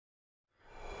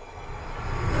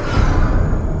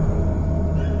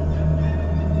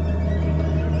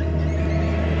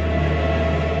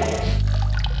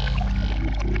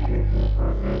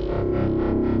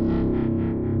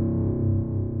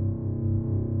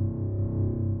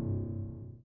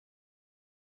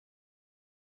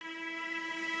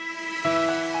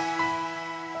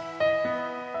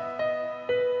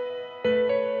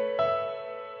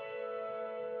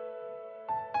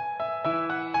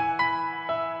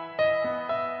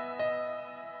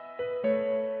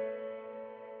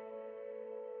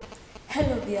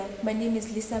Hello there, my name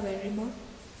is Lisa Werimo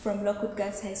from Lockwood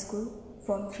Girls High School,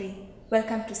 Form 3.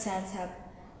 Welcome to Science Hub.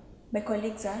 My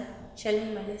colleagues are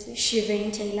Shalini Malesi,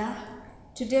 Shiveen Taylor.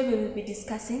 Today we will be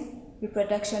discussing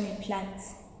reproduction in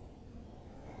plants.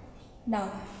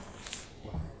 Now,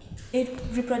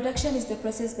 reproduction is the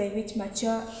process by which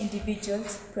mature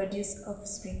individuals produce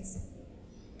offspring.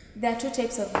 There are two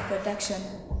types of reproduction,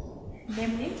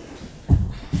 namely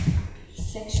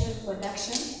sexual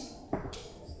reproduction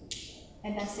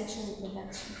and asexual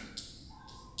reproduction.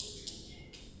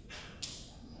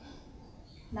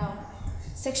 Now,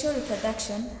 sexual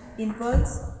reproduction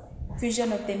involves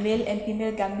fusion of the male and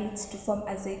female gametes to form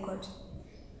a zygote.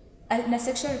 And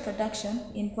asexual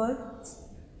reproduction involves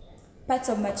parts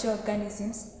of mature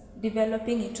organisms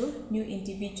developing into new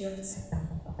individuals.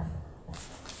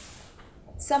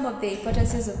 Some of the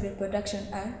importances of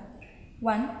reproduction are: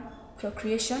 1.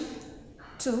 Procreation.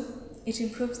 2. It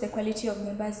improves the quality of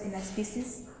members in a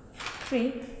species.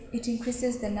 3. It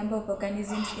increases the number of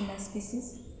organisms in a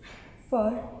species.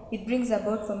 4. It brings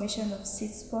about formation of seed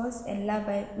spores and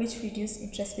larvae which reduce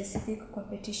intraspecific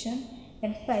competition.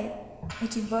 And 5.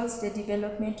 It involves the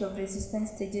development of resistant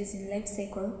stages in life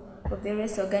cycle of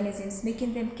various organisms,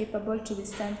 making them capable to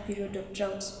withstand period of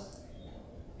drought.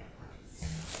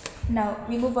 Now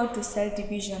we move on to cell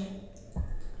division.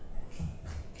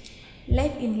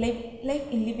 Life in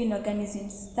living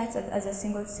organisms starts as a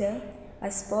single cell, a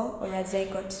spore, or a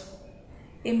zygote.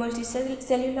 In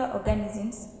multicellular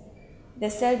organisms, the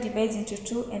cell divides into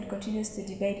two and continues to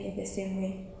divide in the same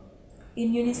way.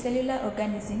 In unicellular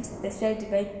organisms, the cell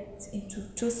divides into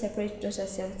two separate daughter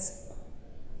cells.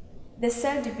 The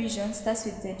cell division starts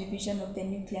with the division of the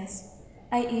nucleus,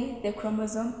 i.e. the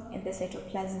chromosome and the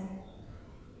cytoplasm.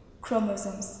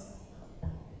 Chromosomes.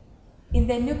 In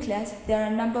the nucleus, there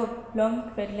are a number of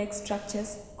long thread-like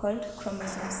structures called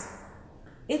chromosomes.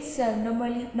 Each cell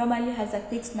normally has a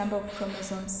fixed number of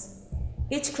chromosomes.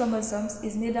 Each chromosome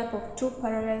is made up of two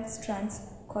parallel strands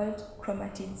called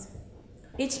chromatids.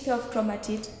 Each pair of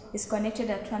chromatids is connected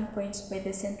at one point by the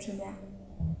centromere.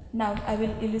 Now, I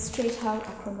will illustrate how a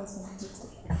chromosome looks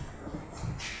like.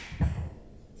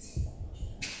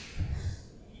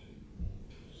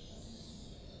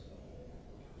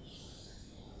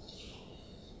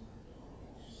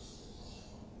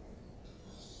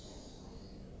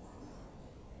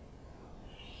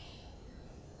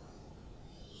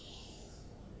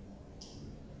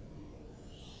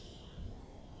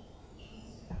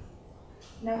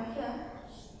 Now here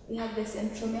we have the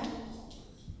centromere,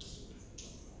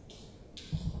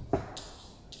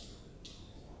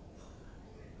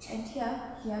 and here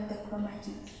we have the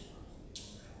chromatid.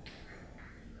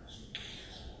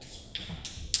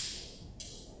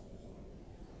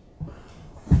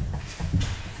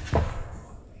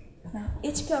 Now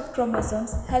each pair of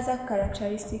chromosomes has a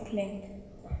characteristic length.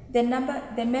 The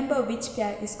member of each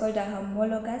pair is called a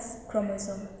homologous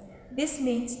chromosome. This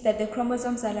means that the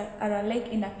chromosomes are alike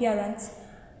in appearance,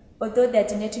 although their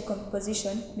genetic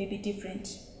composition may be different.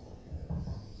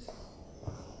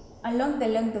 Along the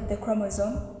length of the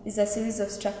chromosome is a series of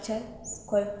structures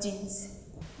called genes.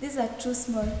 These are too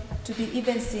small to be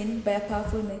even seen by a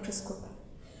powerful microscope.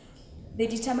 They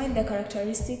determine the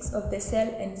characteristics of the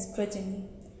cell and its progeny.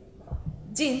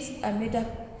 Genes are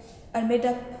made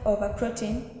up of a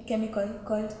protein chemical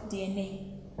called DNA.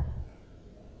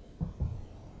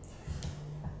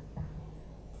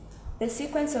 The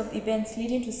sequence of events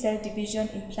leading to cell division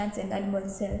in plants and animal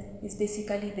cells is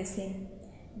basically the same.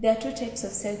 There are two types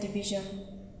of cell division,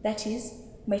 that is,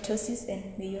 mitosis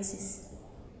and meiosis.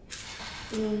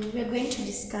 We are going to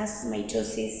discuss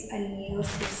mitosis and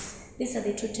meiosis. These are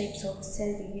the two types of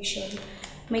cell division.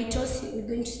 Mitosis, we're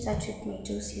going to start with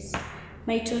mitosis.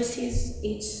 Mitosis,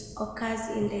 it occurs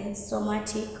in the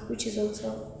somatic, which is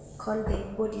also called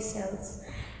the body cells.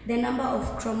 The number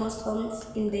of chromosomes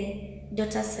in the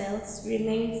daughter cells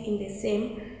remains in the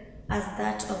same as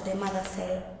that of the mother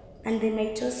cell. And the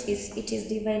mitosis, it is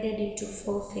divided into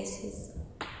 4 phases,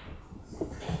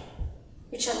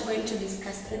 which I'm going to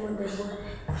discuss them on the board.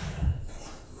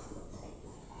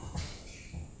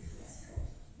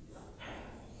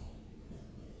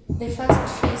 The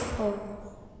first phase of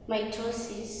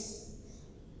mitosis,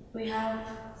 we have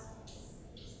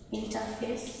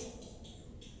interphase,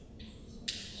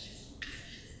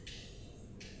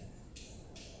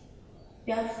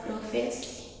 we have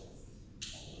prophase,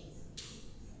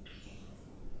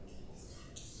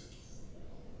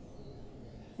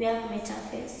 we have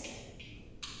metaphase,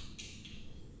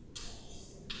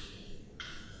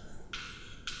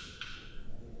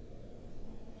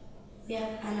 we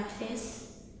have anaphase,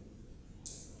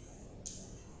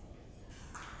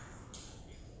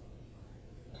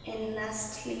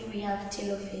 lastly, we have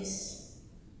telophase.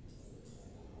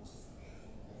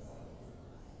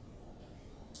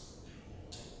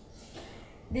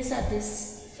 These are the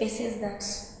phases that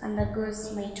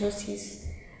undergoes mitosis.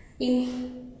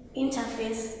 In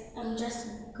interphase, I'm just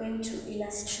going to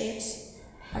illustrate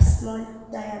a small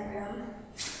diagram.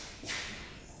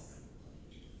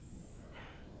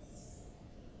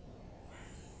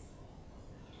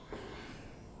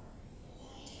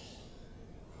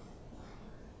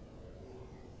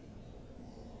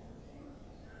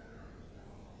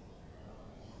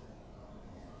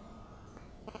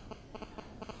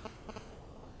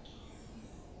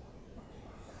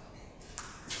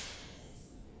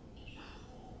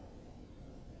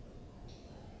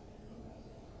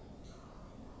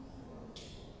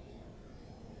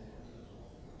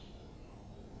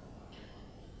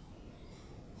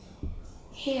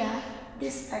 Here,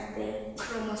 these are the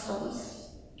chromosomes.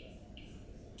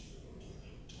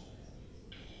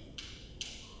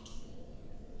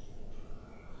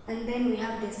 And then we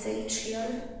have the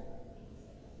centriole.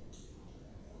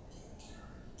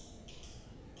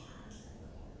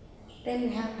 Then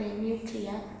we have the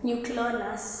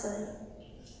nucleolus.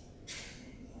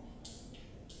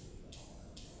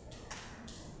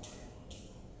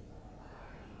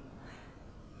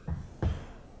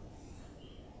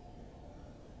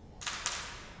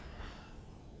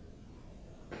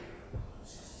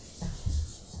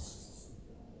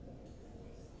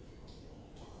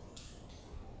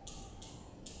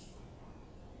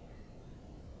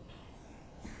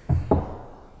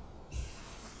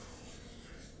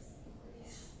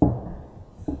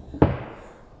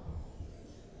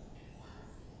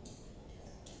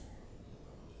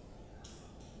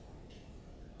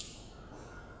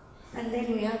 And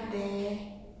then we have the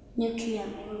nuclear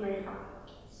membrane.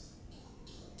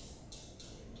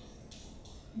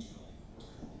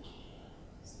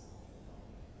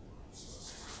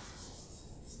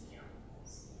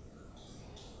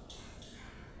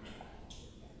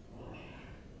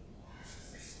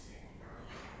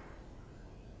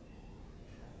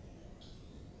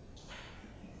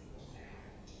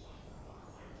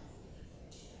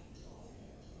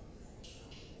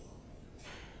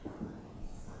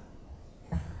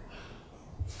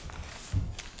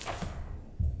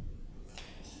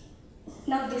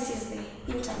 Now this is the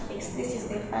interphase. This is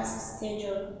the first stage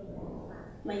of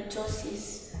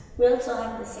mitosis. We also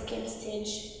have the second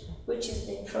stage, which is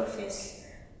the prophase.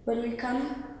 When we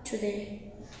come to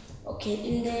in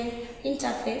the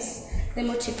interphase, the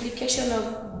multiplication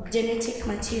of genetic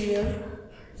material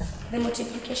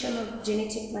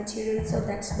so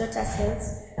that daughter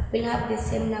cells will have the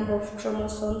same number of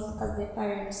chromosomes as the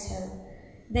parent cell.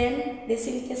 Then the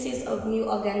synthesis of new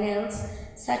organelles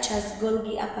such as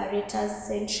Golgi apparatus,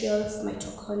 centrioles,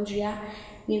 mitochondria,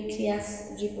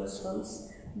 nucleus, ribosomes.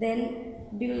 Then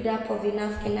build up of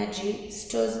enough energy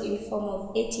stores in form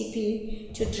of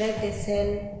ATP to drive the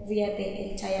cell via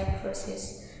the entire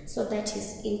process. So that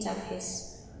is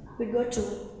interphase. We go to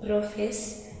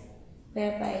prophase,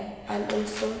 whereby I'll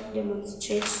also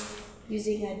demonstrate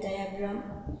using a diagram.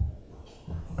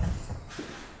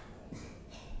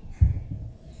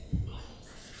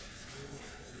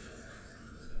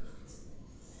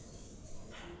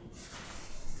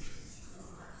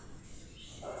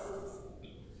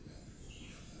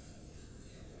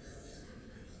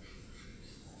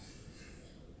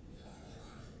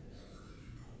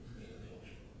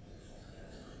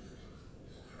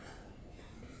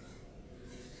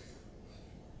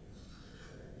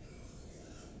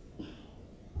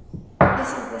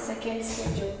 This is the second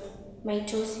stage of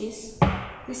mitosis.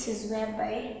 This is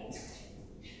whereby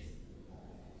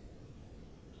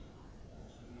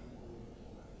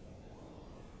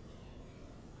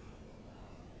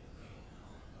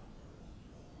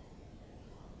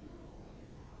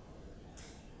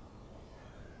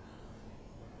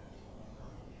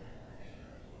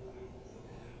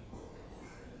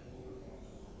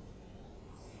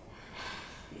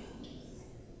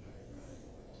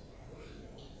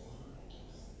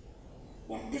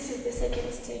this is the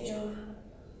second stage of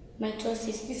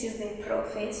mitosis. This is the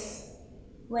prophase,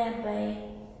 whereby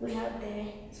we have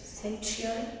the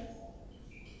centriole,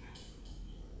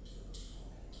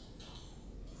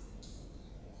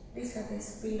 these are the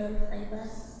spindle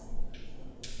fibers,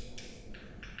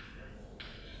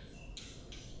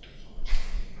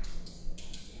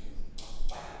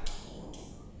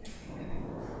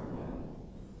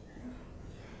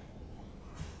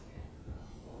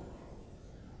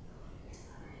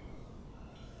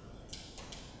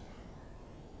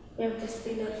 we have the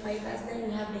spindle fibers, then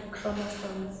we have the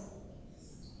chromosomes.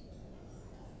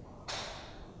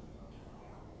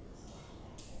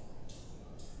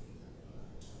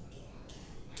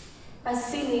 As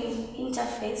seen in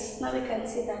interphase, now we can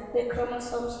see that the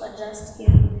chromosomes were just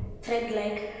in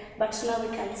thread-like, but now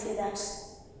we can see that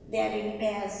they are in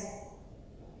pairs.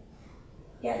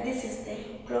 Yeah, this is the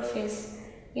prophase.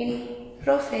 In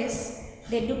prophase,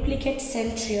 the duplicate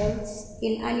centrioles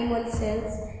in animal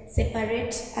cells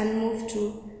separate and move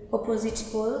to opposite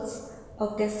poles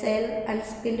of the cell, and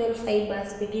spindle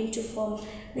fibers begin to form.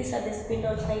 These are the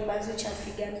spindle fibers which have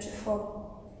begun to form.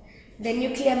 The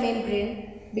nuclear membrane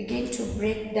begin to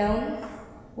break down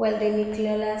while the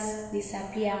nucleolus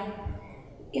disappear.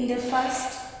 In the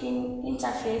first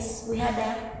interphase, we had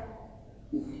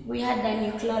a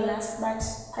nucleolus, but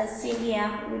as seen here,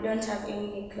 we don't have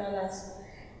any nucleolus.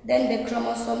 Then the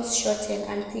chromosomes shorten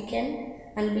and thicken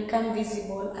and become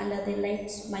visible under the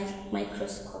light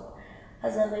microscope.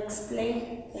 As I've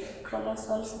explained, the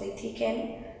chromosomes, they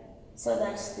thicken so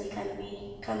that they can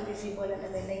become visible under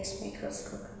the light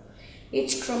microscope.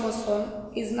 Each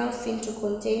chromosome is now seen to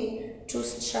contain 2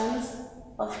 strands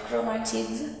of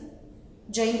chromatids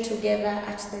joined together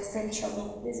at the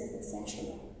centromere. This is the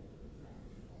centromere.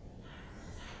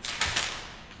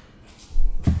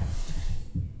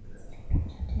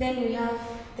 Then we have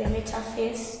the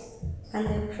metaphase and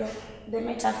the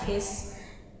metaphase.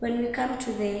 When we come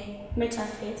to the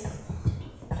metaphase,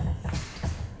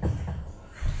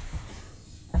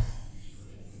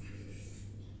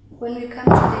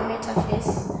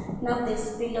 now the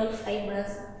spindle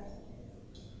fibers,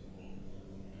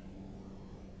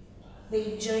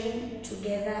 they join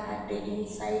together at the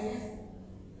inside,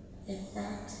 like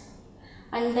that.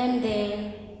 And then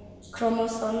the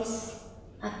chromosomes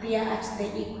appear at the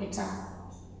equator.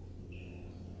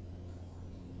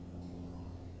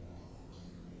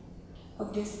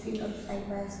 Of the spindle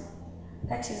fibers.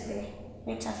 That is the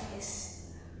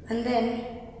metaphase. And then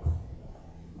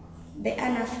the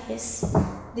anaphase,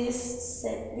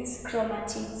 these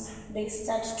chromatids, they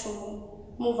start to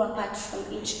move apart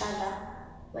from each other,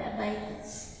 whereby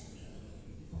it's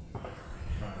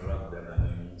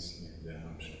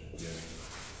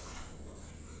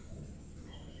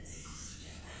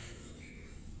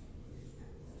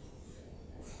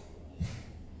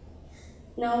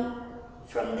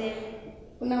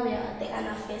now we are at the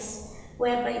anaphase,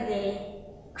 whereby the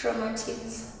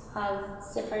chromatids have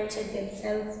separated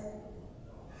themselves,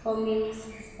 forming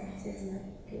substances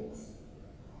like this.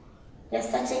 They are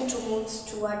starting to move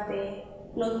toward the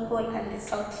north pole and the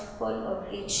south pole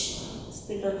of each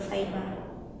spindle fiber.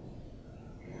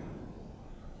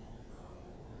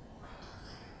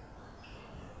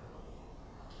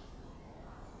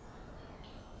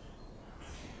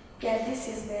 Yeah, this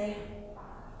is the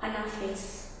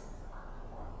anaphase.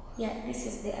 Yeah, this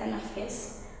is the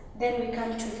anaphase. Then we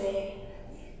come to the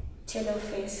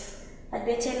telophase. At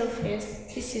the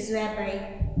telophase, this is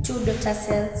whereby 2 daughter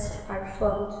cells are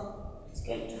formed. It's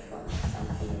going to form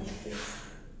something like this.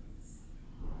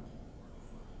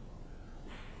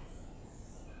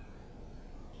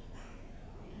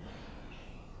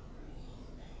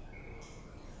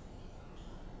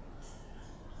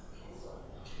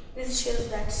 This shows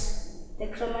that the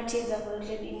chromatids have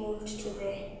already moved to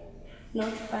the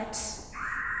north part.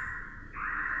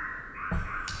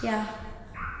 Yeah,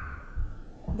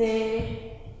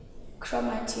 the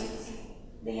chromatids,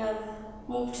 they have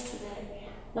moved to the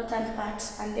northern part,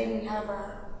 and then we have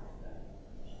a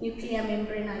nuclear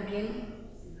membrane again,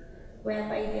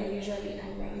 whereby they are usually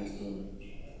aligned in.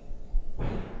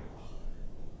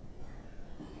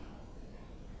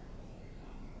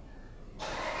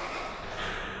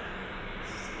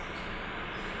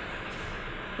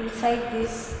 Inside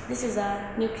this is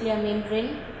a nuclear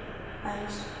membrane, and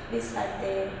these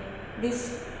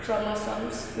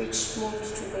chromosomes which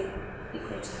moved to the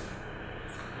equator.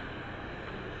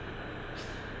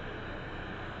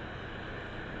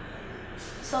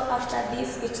 So after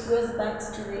this, it goes back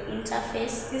to the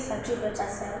interphase. These are 2 daughter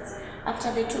cells.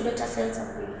 After the 2 daughter cells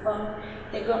have been formed,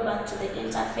 they go back to the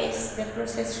interphase. The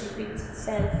process repeats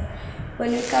itself.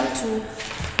 When we come to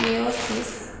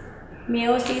meiosis,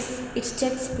 it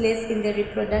takes place in the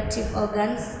reproductive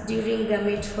organs during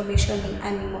gamete formation in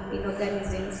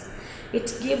organisms.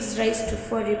 It gives rise to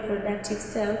 4 reproductive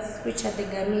cells, which are the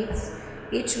gametes,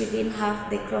 each within half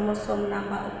the chromosome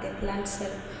number of the plant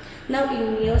cell. Now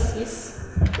in meiosis,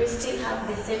 we still have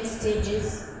the same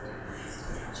stages.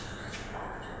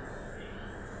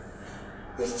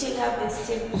 The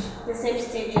same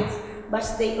stages,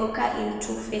 but they occur in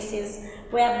 2 phases,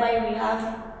 whereby we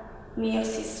have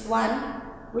meiosis 1,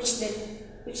 which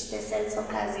the cells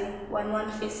occurs in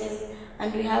 1 phases,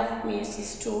 and we have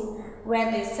meiosis 2,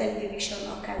 where the cell division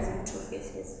occurs in 2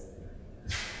 phases.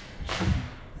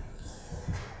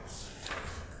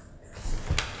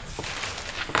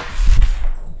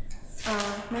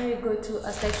 Now we go to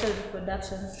asexual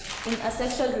reproduction. In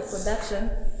asexual reproduction,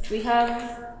 we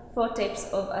have 4 types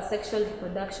of asexual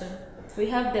reproduction. We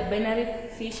have the binary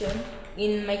fission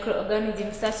in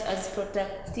microorganisms such as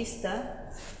Protactista.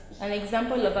 An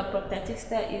example of a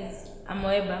Protactista is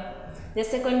amoeba. The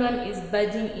second one is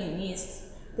budding in yeast.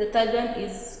 The third one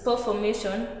is spore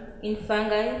formation in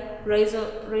fungi,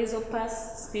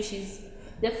 rhizopus species.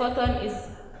 The fourth one is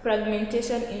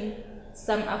fragmentation in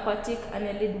some aquatic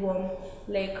annelid worm,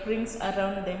 like rings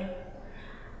around them.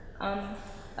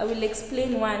 I will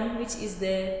explain one, which is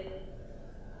the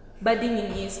budding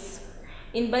in yeast.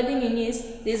 In budding in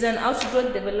yeast, there is an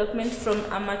outgrowth development from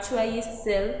a mature yeast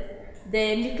cell.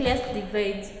 The nucleus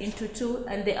divides into 2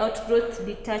 and the outgrowth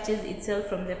detaches itself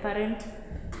from the parent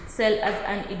cell as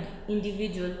an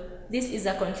individual. This is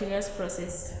a continuous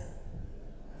process.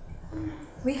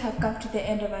 We have come to the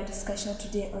end of our discussion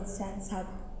today on Science Hub.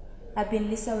 I've been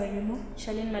Lisa Werimo,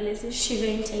 Charlene Malesi,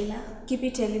 Shireen Taylor. Keep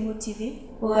it Elimu TV.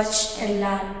 Watch and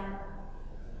learn.